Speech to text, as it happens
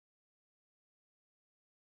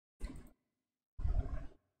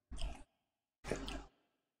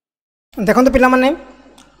देखो पिलामाने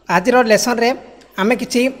आज लेसन रे आमे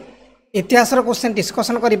किछि इतिहास क्वेश्चन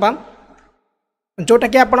डिस्कसन करबा जोटा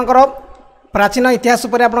कि आपनकर प्राचीन इतिहास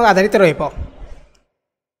पर आपन आधारित रहइबो।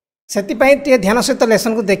 सेति टे ध्यान सहित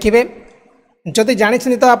लेसन को देखिबे। जदि जानि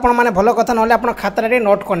तो आपण माने भलो कथा नले आपण खाता रे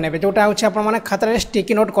नोट कर नेबे। जोटा होछि आपण माने खाता रे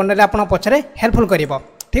स्टिकी नोट करनेले आपण पछरे हेल्पफुल करिवो।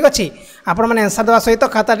 ठीक अछि, आपण माने आंसर दवा सहित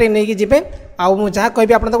खाता रे नेकी जिबे आ मु जहा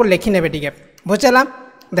कहबी आपण तको लिखि नेबे। ठीक है, बुझला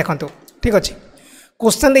देखंतु। ठीक अछि,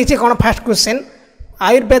 क्वेश्चन देखिए कौन fast question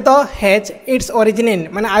Ayurveda has its origin इन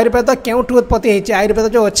माने आयुर्वेद केउठु उत्पत्ति हेछि। आयुर्वेद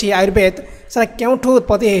जो अछि आयुर्वेद सर केउठु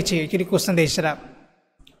उत्पत्ति हेछि कि क्वेश्चन देछि सर।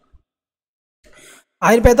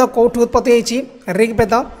 आयुर्वेद कोठु उत्पत्ति हेछि?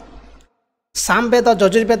 ऋग्वेद, सामवेद,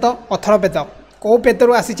 यजुर्वेद, अथर्ववेद। को वेद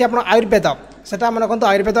रु आसी आपण आयुर्वेद सेटा मन कोन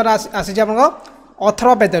आयुर्वेद आसी आपण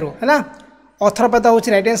अथर्ववेद रु हैना। अथर्ववेद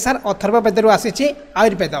होछि राइट आंसर। अथर्ववेद रु आसी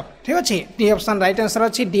आयुर्वेद। ठीक अछि, डी ऑप्शन राइट आंसर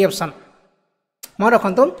अछि। डी ऑप्शन मन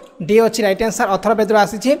रखु डी अच्छी राइट आंसर। अथर्ववेद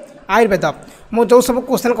आसी आयुर्वेद। मु जो सब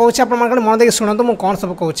क्वेश्चन कहूँ मन देखिए शुणु मु कौन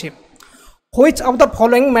सब कहूँ। Which of the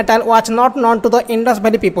following metal was not known to the Indus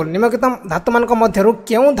valley people. निम्नलिखित धातु मान मध्य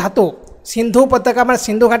क्यों धातु सिंधु उपत्यका में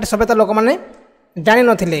सिंधु घाटी सभ्यता लोक मैंने जानी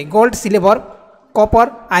नथिले? Gold, silver, copper,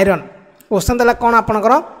 iron. Question देला कौन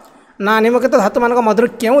आपनकर ना निम्नलिखित धातु मान मध्य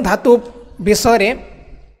क्यों धातु विषय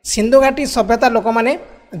सिंधु घाटी सभ्यता लोक मैंने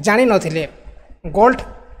जानी नथिले? गोल्ड,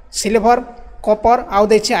 सिल्वर, कॉपर आउ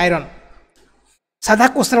देछि आयरन। साधा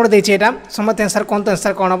क्वेश्चन गोटे देछि एटा समस्त आंसर कौन तो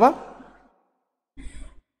आंसर कौन हम?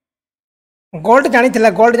 गोल्ड जानिथिले,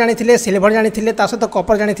 गोल्ड जानिथिले, सिल्वर जानिथिले, ता सहित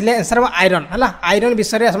कॉपर जानिथिले। आंसर हम आयरन हला। आयरन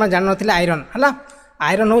विषय में जान नथिले आयरन हला।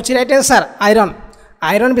 आयरन होछि राइट आंसर। आयरन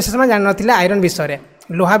आयरन विषय में जान नथिले आयरन विषय।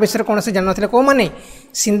 लोहा विषय कौन से जान नथिले को माने?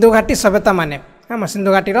 सिंधु घाटी सभ्यता माने हम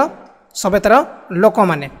सिंधु घाटी सभ्यतार लोक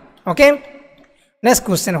माने। Okay, next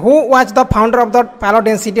question who was the founder of the पालो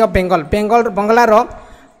डेंसिटी ऑफ बेंगल। बेंगल बंगलार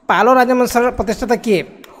पालो राजवंशर प्रतिष्ठाता किए?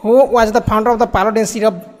 Who was the founder of the पालो डेंसिटी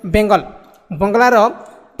ऑफ बेंगल। बंगलार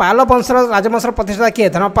पालो वंशर राजवंशर प्रतिष्ठाता किए?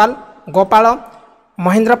 धनपाल, गोपाल,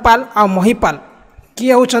 महेंद्रपाल आ महिपाल।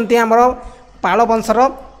 किए होचंती हमर पालो वंशर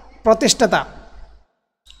प्रतिष्ठाता?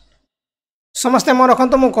 समस्ते मन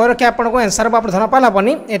रखु मु कह रखी आपको आंसर आप धनपाल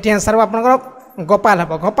हेनी। एटी आंसर आपंकर गोपाल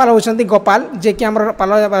हम। गोपाल होती गोपाल जे कि आम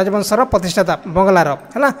पाल राजवंशर प्रतिष्ठाता बंगलार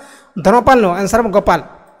है। धनपाल नो आंसर गोपाल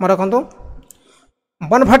मन रखु।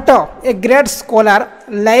 बनभट्ट a great scholar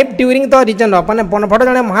live during the reason of माने बनभट्ट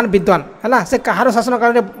जड़े महान विद्वान है। से कहार शासन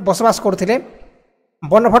काल में बसवास करते?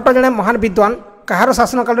 बनभट्ट जड़े महान विद्वान कहार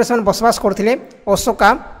शासन काल में बसवास करते?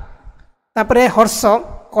 अशोका, तापरे हर्ष,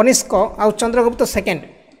 कनिष्क आउ चंद्रगुप्त सेकेंड।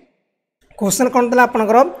 क्वेश्चन कौन था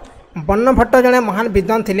आपंकर बनभट्ट जड़े महान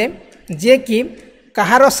विद्वान थे जे कि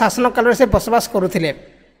कहार शासन काल से बसवास करुले?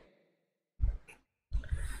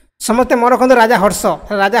 समस्ते मन रखु राजा हर्ष।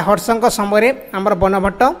 राजा हर्षों समय आमर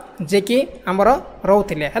बनभट्ट जे कि आमर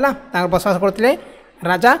रोते है बसवास करते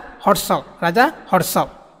राजा हर्ष। राजा हर्ष।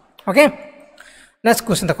 ओके, नेक्स्ट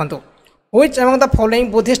क्वेश्चन देखो which among the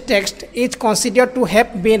following Buddhist text is considered to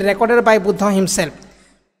have been recorded by Buddha himself.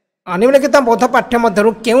 निम्नलिखित बौद्ध पाठ्य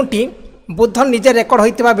मध्य केउटी बुद्ध निजे रेकर्ड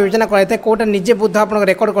होता विवेचना करते? कौटा निजे बुद्ध आप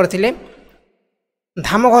रेकर्ड करते?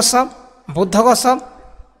 धामघोष, बुद्धघोष,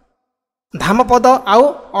 धामपद आउ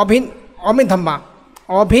अभिधम्मा।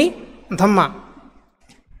 अभिधम्मा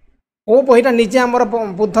ओ बहीटा निजे आमर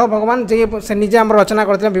बुद्ध भगवान जे से निजे आम रचना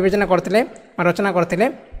करते विवेचना करते रचना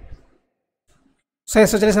करते? से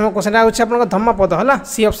क्वेश्चन आप धम्मपद है।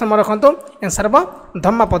 सी ऑप्शन में रखु आंसर हम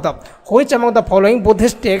Dhammapada. Which among the following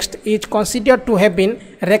Buddhist text is considered to have been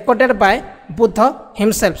recorded by Buddha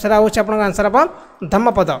himself. सेटा होछि आपन आंसर हम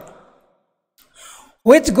Dhammapada.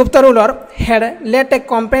 Which Gupta ruler had led a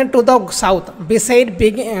campaign to the south beside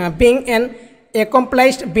being an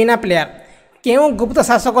accomplished Bina player? क्यों गुप्त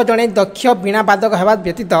शासक जड़े दक्ष बीना बादक होगा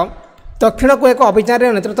व्यतीत दक्षिण को एक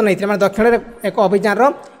अभियान नेतृत्व नहीं मैंने दक्षिण एक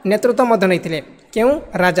अभियान नेतृत्व नहीं? क्यों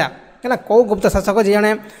राजा है? कौ गुप्त शासक जी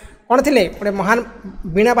जड़े कौन थे? गोटे महान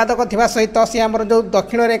बीना बादक थी सहित सी आमर जो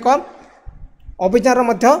दक्षिण एक अभियान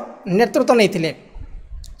नेतृत्व नहीं?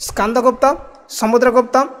 स्कंदगुप्त,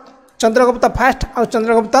 समुद्रगुप्त, चंद्रगुप्त फास्ट और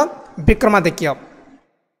चंद्रगुप्त विक्रमादित्य।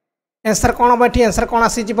 आंसर कौन हम? ये आंसर कौन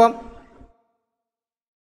आसीज?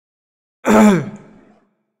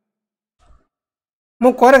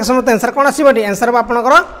 मु कह समझ आंसर कौन आसो? आंसर हम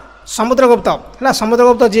आपंकर समुद्रगुप्त है।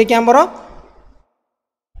 समुद्रगुप्त जी कि आमर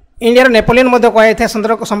इंडिया नेपोलियन कहुए थे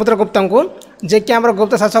समुद्रगुप्त को जे कि आमर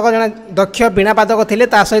गुप्त शासक जड़े दक्ष बीना बादक थे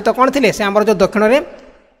सहित कौन थे? से आमर जो दक्षिण में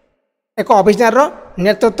एक अभियान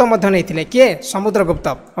नेतृत्व नहीं? किए? Samudragupta.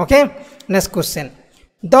 Okay, next question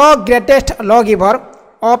the greatest law giver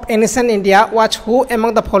of ancient India was who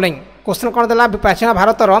among the following. Question कौन देला? प्राचीन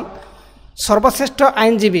भारतर सर्वश्रेष्ठ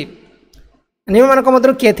आईनजीवी निम मान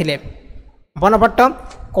मध्य किए थे बनभट्ट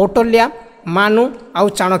कौटल्या मानु आउ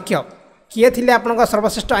चाणक्य किए थे आपण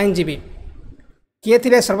सर्वश्रेष्ठ आईनजीवी किए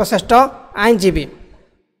थे सर्वश्रेष्ठ आईनजीवी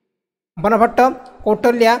बनभट्ट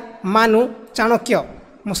कौटल्या मानु चाणक्य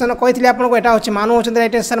मुझे कही आपको यहाँ हूँ मानु होती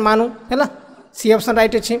रईट आंसर मानु है सी ऑप्शन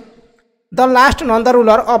राइट अच्छी the last known the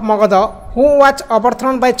ruler of Magadh who was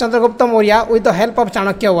overthrown bye Chandragupta Maurya with the help of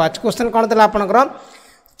Chanakya watch question कौन था आपंकर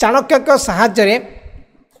चाणक्य साहाय्य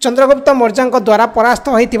चंद्रगुप्त मौर्य द्वारा परास्त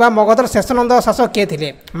होता मगधर शेष नंद शासक किए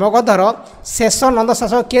थे मगधर शेष नंद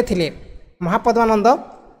शासक किए थे महापद्मानंद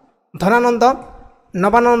धनानंद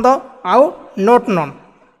नवानंद आउ नोट नन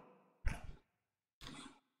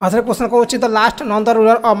आधर क्वेश्चन कहूँ the last known the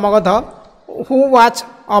ruler of Magadh who was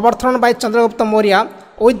overthrown bye Chandragupta Maurya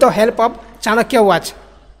with the help of Chanakya watch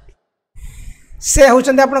से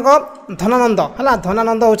होती आप धनानंद है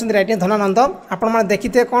धनानंद होती रईट धनानंद आपण मैंने देखी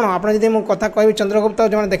थे कौन आप कथा कह चंद्रगुप्त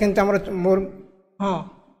जो देखते हाँ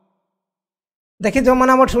देखिए जो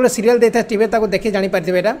मैंने सब सीरियल देते टीवी देखिए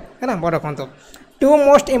जापारे यहाँ है ना बड़ रखु to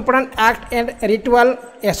most important act and ritual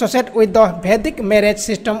associate with the वैदिक मैरिज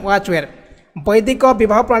सिस्टम वाच वेयर वैदिक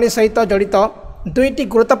विवाह प्रणाली सहित जड़ित दुईटी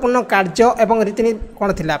गुरुत्वपूर्ण कार्य एवं रीतिनीति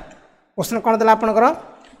कौन थी क्वेश्चन कौन था आपंकर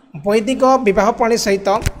वैदिक विवाह प्रणाली सहित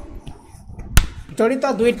जड़ित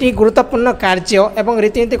दुईटी गुरुत्वपूर्ण कार्य एवं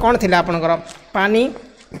रीतिनीति कौन थी आपंकर पानी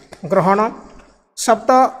ग्रहण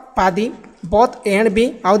सप्तपादी बोथ एंड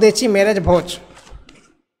बी आउ देछि मैरिज भोज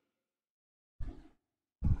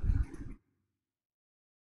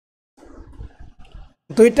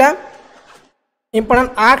दुईटा इंपोर्टेंट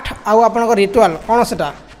एक्ट आउ आपंकर रिचुअल कौन से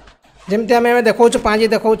जमती आम देखा पाँच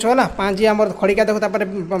देखा है पाँच आम खड़िका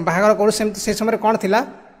देखो बाहागर करूँ से समय कौन थी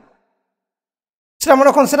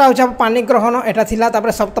मन कौन से हूँ पानी ग्रहण एटा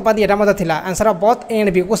था सप्तपादी एटा था answer both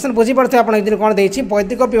and B question बुझीपे आप कौन देती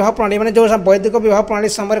वैदिक विवाह प्रणाली मैंने जो वैदिक विवाह प्रणाली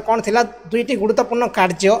समय कौन थी दुईटी गुरुत्वपूर्ण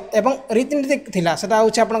कार्य एवं रीतिनीति थी सेटा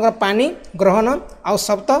हूँ आपंकर पानी ग्रहण आउ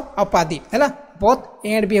सप्त आदि है बोथ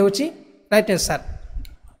एंड बी हूँ right answer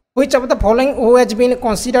Which of the following who has been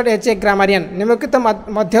considered as a grammarian निम्नलिखित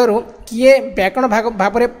मध्यरु किए व्याकरण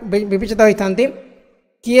भाव में विवेचित होती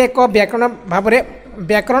किए एक व्याकरण भाव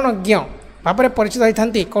व्याकरणज्ञ भाव परिचित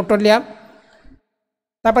होती कौटल्या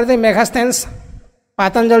तापर मेघास्थेन्स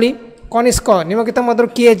पातंजलि कनिष्क निम्नलिखित मध्य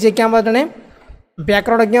किए जे कि जड़े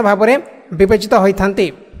व्याकरणज्ञ भाव में विवेचित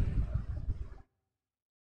होती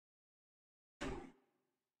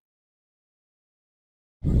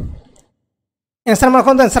आंसर मैं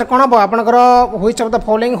रखते आंसर कौन हम आपंकर which of the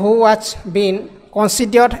following who was been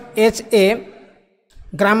considered as a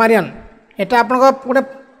ग्रामारियन एटा आपन गोटे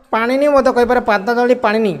पाणिनि मत कहि पारे पातंजलि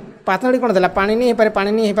पातंजलि कौन था पाणिनि हो पारे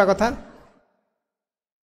पाणिनि होगा कथा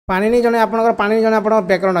पाणिनि जने आपन पाणिनि जने आपन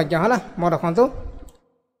व्याकरणज्ञ है मो रखु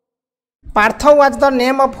Partha was the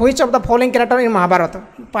name of which of the following character in Mahabharat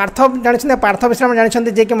Partha जानी पार्थ विषय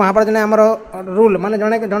जानते जे कि महाभारत जने आमर रूल माने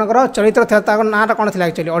जने जनकर चरित्र था नाटा कौन थी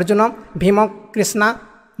एक्चुअली अर्जुन भीम कृष्णा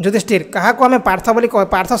युधिष्ठिर क्या आम पार्थ बोली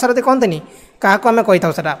पार्थ सारथी कहते क्या आम कही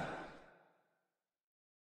था सेटा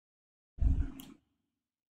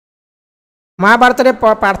महाभारत में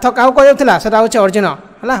पार्थ क्या कहला सेटा हूँ अर्जुन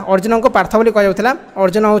है अर्जुन को पार्थ बोली कहला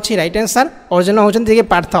अर्जुन हूँ राइट आंसर अर्जुन होती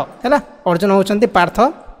पार्थ है अर्जुन होती Partha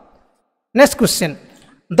next question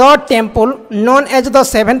the temple known as the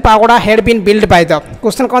seven पागोड़ा head been build by the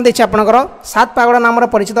question कौन देखिए आपंकर सात पागोड़ा नाम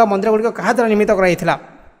परिचित मंदिर गुड़िक क्या द्वारा निर्मित कराइला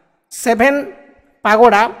सेवेन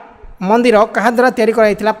पागोड़ा मंदिर क्या द्वारा तैयारी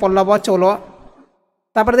कराइला पल्लव चोल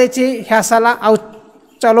तापर देखिए ह्यासाला आउ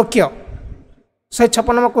चालुक्य 156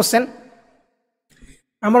 नंबर क्वेश्चन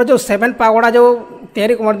आमर जो सेवेन पागोड़ा जो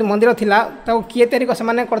तैयारी मंदिर थिला ताको किए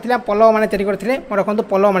तैयारी करते पल्लव मैंने तैयारी करते रखु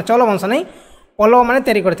पल्लव मान चौल वंश नहीं पल्लव मैंने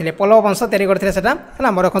तैयारी करते पल्लव वंश तैयारी करते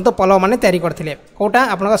है मोर रखु पल्लव मैंने तैयारी करते कौटा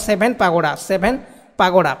आप seven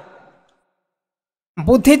पागोड़ा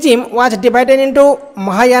Buddhism was divided into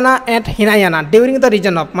Mahayana and Hinayana during the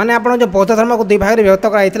reason of माने आप जो बौद्ध धर्म को दुई भाग में विभक्त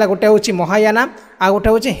कराइला गोटे हूँ महायाना आ गोटे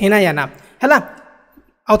हूँ हिनायाना है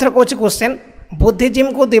आउ थे कौन क्वेश्चन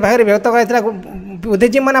बुद्धिज्म को दुई भाग में विभक्त कराइला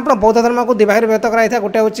बुद्धिज्म माने आप बौद्ध धर्म को दुई भाग में विभक्त कराइला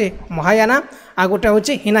गोटे हूँ महायाना आ गोटे हूँ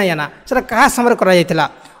हिनायाना से क्या समय कराइला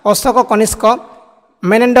अशोक कनिष्क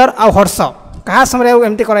मेनेंडर आ हर्ष क्या समय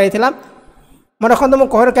एमती कराइला मैं रखु मुझे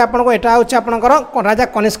कह रखे आपको यहाँ हूँ आपंकर राजा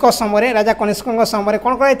कनिष्क समय राजा कनिष्क समय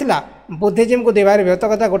कौन कराइला बुद्धिज्म को दुई भाग में विभक्त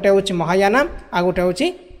करता गोटे हूँ महायाना आ गोटे हूँ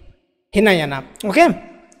हिनायाना ओके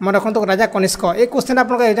मैं रखु राजा कनिष्क ये क्वेश्चन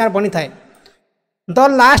आपको एग्जाम बनी थाए the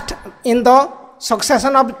last in the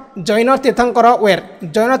succession of Jain तीर्थंकर वेयर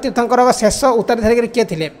जैन तीर्थंकर शेष उत्तराधिकारी किए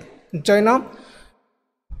थे जैन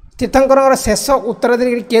तीर्थंकर शेष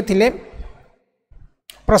उत्तराधिकारी किए थे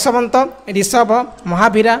प्रसवंत ऋषभ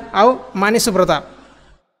महावीरा आउ मानिसुव्रता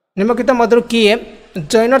निम्नलिखित मध्यरु किए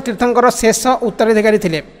जैन तीर्थंकर शेष उत्तराधिकारी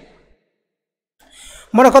थे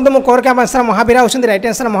मन रखु मुझे कह आंसर महावीरा होती रईट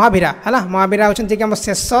आंसर महावीरा है महावीरा होती कि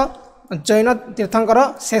शेष जैन तीर्थंकर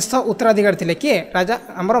शेष उत्तराधिकारी थे किए राजा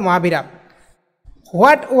आमर Mahavira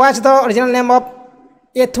what was the original name of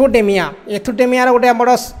एथुडेमिया एथुडेमिया गोटे आम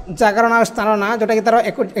जगार ना स्थान ना जोटा कि तार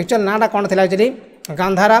एक्चुअल नाटा कौन थी एक्चुअली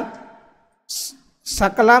गांधारा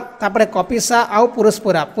सकला तापर कपिसा आउ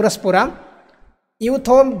पुरस्पुरा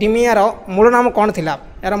यूथोडिमियार मूल नाम कौन थी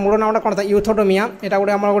यार मूल नाम कौन था यूथोडोमिया यहाँ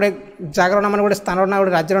गोटे आम गोटे जगार ना गोटे स्थान ना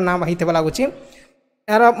गोटे राज्यर नाम होता लगुच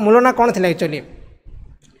यार मूल ना कौन थी एक्चुअली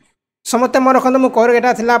समस्ते मन रखते मुझे कह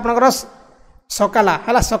यहाँ थी आपंकर सकाला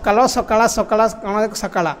है सकाला सकाला सकाला कौन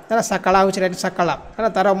सकाला है सकाला हूँ राइट सकाला है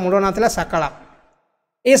तार मूल ना था सकाला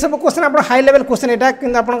ये सब क्वेश्चन आप हाई लेवल क्वेश्चन यहाँ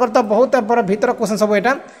कि आपंकर तो बहुत भीतर क्वेश्चन सब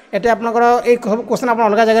यहाँ ये आपंकर ये सब क्वेश्चन आप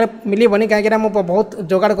अलग जगह मिलबनी कहीं मुझे बहुत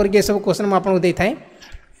जोगाड़ करके सब क्वेश्चन मुझे दे था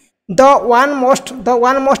the one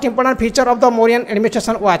most important feature of the Mauryan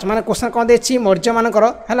administration watch माने क्वेश्चन कौन देखिए मौर्य मानकर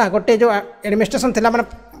है गोटे जो एडमिनिस्ट्रेशन थी माने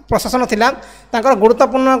प्रशासन थी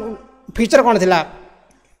गुरुत्वपूर्ण फीचर कौन थी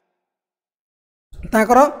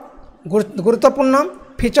गुरुत्वपूर्ण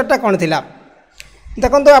फीचरटा कौन थी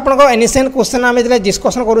देखो आपको एनिशिएंट क्वेश्चन आम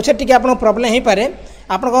डिस्कसन करुचे टी आप प्रोब्लेम हो पारे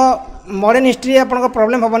आप मॉडर्न हिस्ट्री आप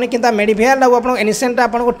प्रोब्लेम हेनी कि मेडिवियल आप एनिशिएंट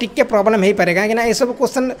आपको टिके प्रोब्लेम हो पारे कहीं ये सब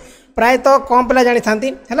क्वेश्चन प्रायतः कम पिला जानी था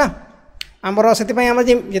है आमर से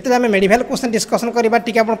जिते आम मेडिवियल क्वेश्चन डिस्कसन करवा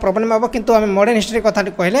टी आप प्रोब्लेम हम किंतु आम मॉडर्न हिस्ट्री कथा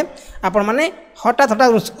कहले आपण मैंने हठात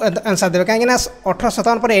हठात आंसर देवे कहीं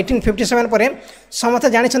 1857 पर 1857 पर समस्त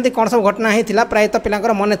जानते कौन सब घटना होता प्रायतः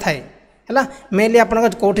पिलांकर मन थाए है मेनली आप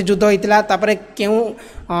कौटी युद्ध होता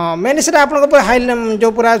क्यों मेनली से आप हाई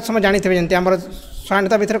जो पूरा समय जानी थे जमी आम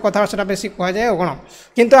स्वाधीनता भितर कथा बेसी कह जाए कौन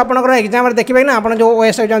किंतु आपंकर एग्जाम देखिए ना आप जो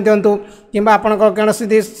ओएस एग्जाम दिंतु कि कौन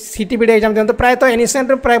सीटीबीडी एग्जाम दिंतु प्रायतः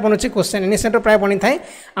एनिशिएंट प्राय बनूँ क्वेश्चन एनिशिएंट प्राय बनी थाए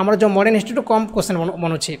आम जो modern history to come question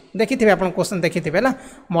बनूँ देखिए आप क्वेश्चन देखिए है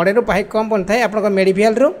मॉडर्न रू पाई कम बनी थाए आप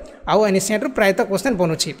मेडिवियल रू आउ एनिशिएंट रू प्रायतः क्वेश्चन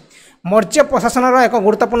बनूँ मौर्य प्रशासन एक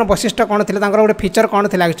गुरुत्वपूर्ण वैशिष्ट्य कौन थी गोटे फीचर कौन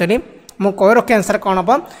थी एक्चुअली मुझे कह रखे आंसर कौन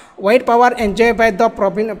हम wide power enjoy by the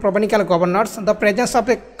प्रोविनिकल governors the presence of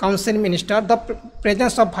A council minister the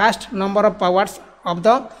presence of vast number of powers of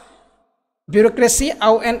the bureaucracy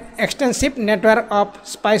आउ an extensive network of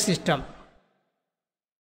spy system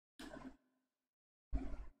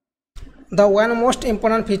the one most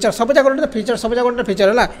important feature सब जगह गोटे feature सब जगह गोटे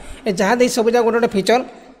feature है जहाँ दे सब जगह गोटे फीचर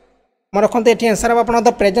मैं रखते ये आंसर आप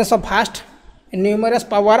the presence of vast numerous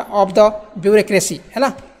power of the bureaucracy है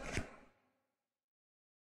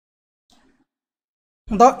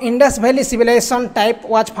the Indus valley civilisation type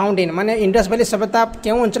was found in माने इंडस वैली सभ्यता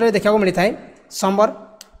क्यों अंचल देखा मिलता है संबर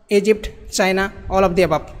Egypt China all of the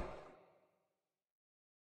above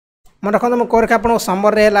मन रखते मुझे कह रखे आप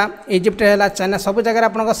संबर है इजिप्ट है चाइना सब जगह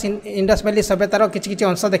आप इंडस वैली सभ्यतार किसी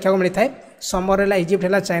अंश देखा मिलता है संबर है इजिप्ट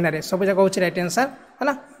है चाइना सब जगह हूँ रईट आंसर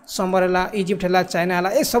है संबर है इजिप्ट है चाइना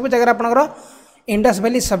है ये सब जगह आपंकर इंडस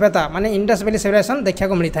वैली सभ्यता माने इंडस वैली सिविलाइजेशन देखा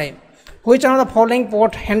मिलता है which one of the following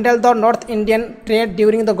port handle the north Indian trade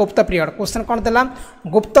during the गुप्त पीरियड क्वेश्चन कौन था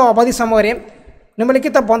गुप्त अवधि समय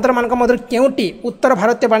निम्नलिखित बंदर मान मध्य केउटी उत्तर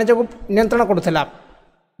भारतीय वाणिज्य को नियंत्रण करुला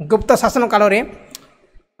गुप्त शासन काल में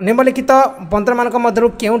निम्नलिखित बंदर मान मध्य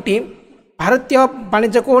केउटी भारतीय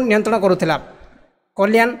वाणिज्य को नियंत्रण करुला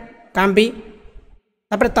कल्याण काम्बी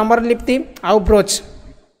तापर तंबर लिप्ति आउ ब्रोच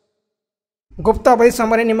गुप्त अवधि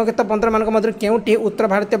समय निम्नलिखित बंदर मान मध्य केउटी उत्तर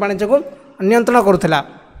भारतीय वाणिज्य को नियंत्रण करुला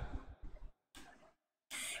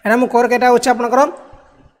एना मु कोर केटा होछ आपनकर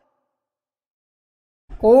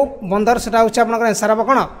को बंदर सेटा होछ आपनकर आंसर अब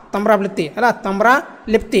कोन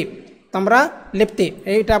तंबरा लिप्ति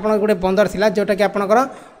एटा आपन गोटे बंदर थिला जोटा कि आपनकर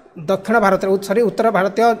दक्षिण भारत सॉरी उत्तर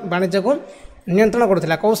भारतीय वाणिज्य को नियंत्रण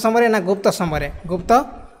करुला कौ समय ना गुप्त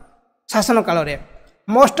शासन काल रे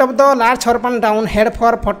most of the large हरपन town head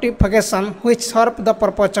for fortification which serve the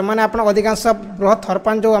purpose माने आपन अधिकांश बृहत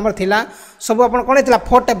हरपन जो हमर थिला सब आपन कोन थिला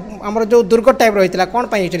फोर्ट हमर जो दुर्ग टाइप रहितला कोन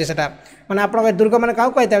पई एक्चुअली सेटा माने आपन दुर्ग माने काउ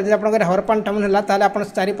कहता जे आपन हरपन टाउन हला ताले आपन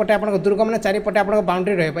चारि पटे आपन दुर्ग माने चारि पटे आपन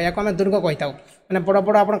बाउंड्री रहबो या को हम दुर्ग कहताउ माने बड़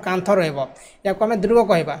बड़ आपन कांथ रहबो या को हम दुर्ग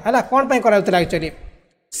कहबा हला कोन पई कराउतला actually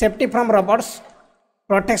safety from robbers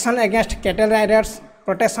protection against cattle Riders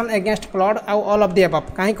protection against flood आउ ऑल ऑफ द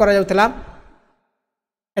अबव काहे करा जाउतला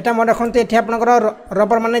एटा मन रखते ये आपंकर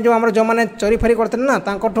रबर मैंने जो आम जो मैंने चोरी फेरी करते ना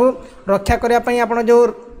तांकठू रक्षा करने आप जो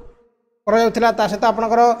करा सहित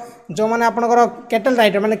आपंकर जो मैंने आपंकर कैटल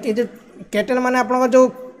राइडर माने जो कैटल माने आपंकर जो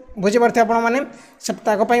बुझी पार्थे आपण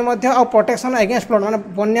मैंने आ प्रोटेक्शन अगेंस्ट फ्लड माने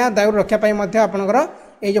बन्या दायु रक्षा आपंकर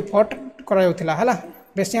ये जो फोर्ट करा है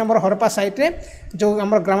बेसी आम हरप्पा साइट्रे जो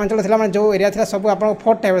आम ग्रामांचल था जो एरिया था सब आप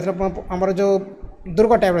फोर्ट टाइप आम जो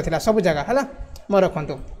दुर्ग टाइप था सब जगह है मैं रखु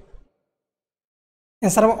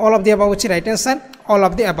answer all of the above अच्छी right answer all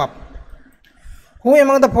of the above who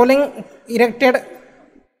among the following erected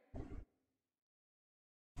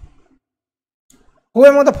who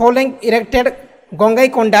among the following erected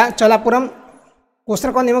Gangaikonda Cholapuram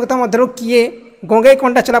question कौन निम्नलिखित मध्य किए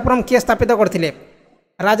गंगाईकोंडा चोलापुरम किए स्थापित करथिले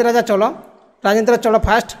राजराजा चोल राजेंद्र चोल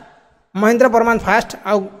फास्ट महेंद्र बर्मन फास्ट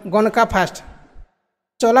आउ गणका फास्ट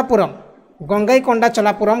चोलापुरम गंगाईकोंडा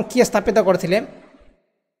चोलापुरम किए स्थापित करथिले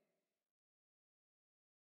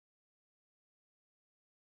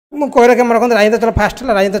मु कहरे के रखते Rajendra Chola fast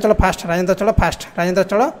Rajendra Chola fast Rajendra Chola fast Rajendra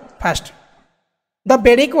Chola fast the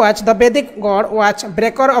वैदिक God watch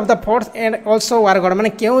breaker of the fourth and also war god माने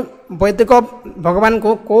क्यों वैदिक भगवान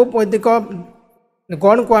को वैदिक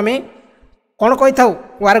गॉड को आम कौन कही था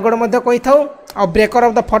वार गॉड मध्य कही था और ब्रेकर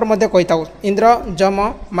ऑफ द फोर्ट मध्य कही था इंद्र जम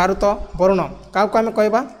मारुत वरुण क्या आम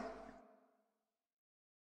कहवा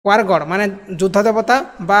वार गॉड माने युद्ध देवता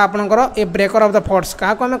बा आपणकर ए ब्रेकर ऑफ द फोर्ट्स क्या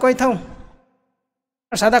आम कही था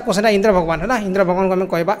सादा क्वेश्चन इंद्र भगवान है ना इंद्र भगवान को आम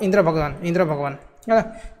कहवा इंद्र भगवान है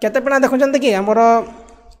केते पिला देखुं कि आमर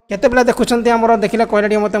केते पिला देखुं आमर देखला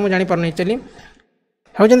कहला मत मुझे जापार एक्चुअली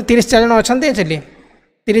हूँ 30-40 जन अच्छा एक्चुअली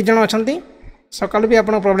 30 जन अच्छा सका भी आप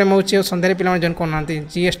प्रोब्लेम हो सन्धारे पिला जन करना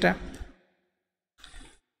जीएसटा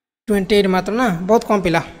 28 मात्र ना बहुत कम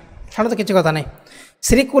पिला छाड़ तो किसी कथा नहीं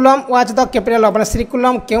श्रीकुलम वाच द कैपिटल ऑफ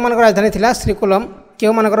श्रीकुलम क्यों मान राजधानी थिला श्रीकुलम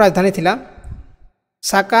क्यों मान राजधानी थिला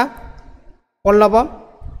साका पल्लव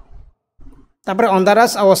तापर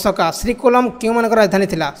अंधारास और अशोका श्रीकुलम क्यों मान राजधानी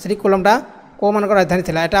थिला श्रीकुलमटा कौ मान राजधानी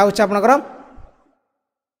थिला एटा होछि आपनकर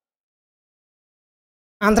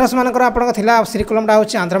आंध्रस मानकर आपनकर थिला श्रीकुलमटा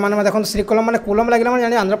होछि आंध्र मान देखो श्रीकुलम माने कुलम लागला माने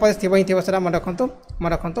जानि आंध्र प्रदेश थिबो ही थिबो सेरा मन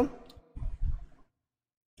रखंतु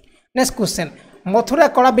नेक्स्ट क्वेश्चन मथुरा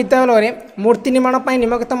कला विद्यालय रे मूर्ति निर्माण पई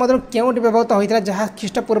निम्नलिखित मध्य केउटी व्यवहृत होइथिला जहा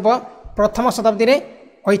ख्रीष्टपूर्व प्रथम शताब्दी रे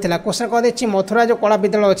होइथिला क्वेश्चन कह देछि मथुरा जो कला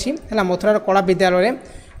विद्यालय अछि हला मथुरा कला विद्यालय रे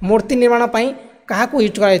मूर्ति निर्माण पई कहा को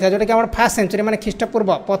यूज करा जोटा कि फास्ट सेंचुरी माने ख्रीष्टपूर्व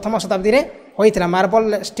प्रथम शताब्दी रे होइथिला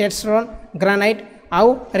मार्बल स्टेट स्टोन ग्रानाइट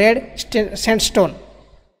आउ रेड सैंडस्टोन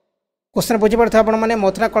क्वेश्चन बुझी पड़ता आपण माने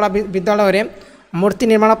मथुरा कला विद्यालय रे मूर्ति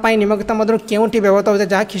निर्माण पई निम्नलिखित मध्य केउटी व्यवहृत होइथिला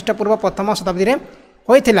जहा ख्रीष्टपूर्व प्रथम शताब्दी रे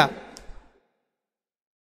होइथिला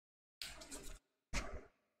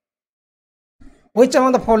Which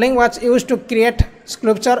among the following was used to create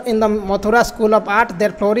sculpture in the Mathura school of art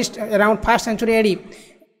that flourished around 1st century AD?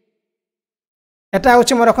 एटा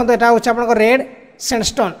होछि म रखंतो एटा होछि आपन रेड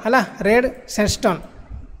सैंडस्टोन हला red sandstone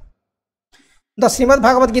the Shrimad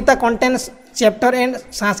Bhagavat Gita contains chapter and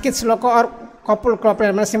Sanskrit श्लोक और कपल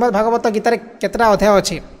कपल माने श्रीमद् भागवत गीता रे केतरा अध्याय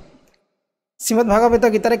अछि श्रीमद् भागवत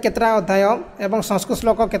गीता रे केतरा अध्याय एवं संस्कृत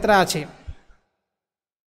श्लोक केतरा अछि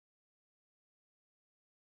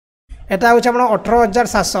एटा होछि आपन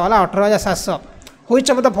 18700 हला 18700 which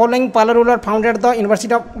of the following Pal ruler founded the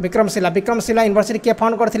university of Vikramshila university के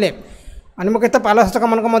फाउंड करथिले निम्नलिखित पाल शासक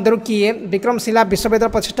मान मध्य किए विक्रमशिला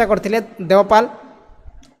विश्वविद्यालय प्रतिष्ठा करथिले देवपाल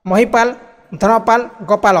महिपाल धनपाल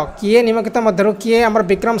गोपाल किए निम्नलिखित मध्य किए आम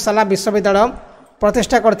विक्रमशिला विश्वविद्यालय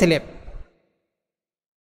प्रतिष्ठा करथिले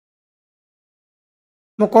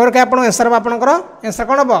मु कहर के आपन आंसर आपनकर आंसर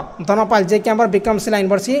कोन हो धनपाल जे कि आम विक्रमशिला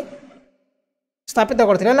यूनिवर्सिटी स्थापित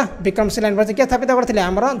करथिले ना विक्रमशिला यूनिवर्सिटी के स्थापित करथिले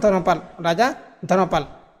आमर धनपाल राजा धनपाल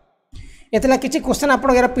एतला किछि क्वेश्चन आपन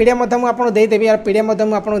यार पीडीएफ मध्य मु आपन देई देबी यार पीडीएफ मध्य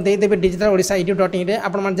मु आपन देई देबी digitalorodisha.edu.in रे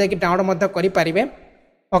आपन मान जाय कि डाउनलोड मध्य करि पारिबे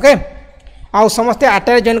ओके आ समस्त 8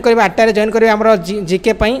 रे जॉइन करिवे 8 रे जॉइन करिवे हमर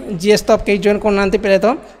जीके पई जीएस तो के जॉइन करनांती पले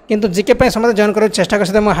तो किंतु जीके पई समस्त जॉइन करिवे चेष्टा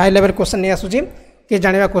करसे मु हाई लेवल क्वेश्चन नै आसुची कि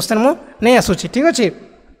जानिबा क्वेश्चन मु नै आसुची ठीक अछि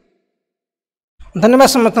धन्यवाद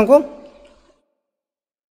समस्त को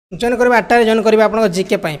जॉइन करिवे 8 रे जॉइन करिवे आपन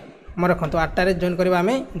जीके पई म रखंतु 8 रे जॉइन करिवे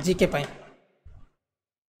आमे जीके पई